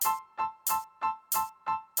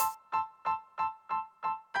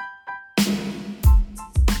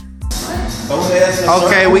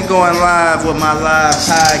Okay, we going live with my live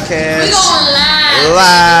podcast. We going live.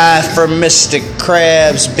 Live from Mr.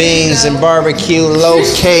 Krabs, Beans, and Barbecue,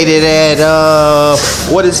 located at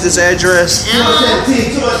what is this address?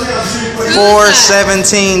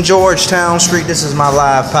 417 Georgetown Street. This is my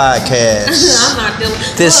live podcast. I'm not doing.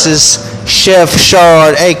 This is Chef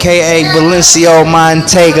Shard, aka Valencio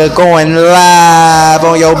Montega, going live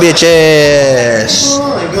on your bitch ass.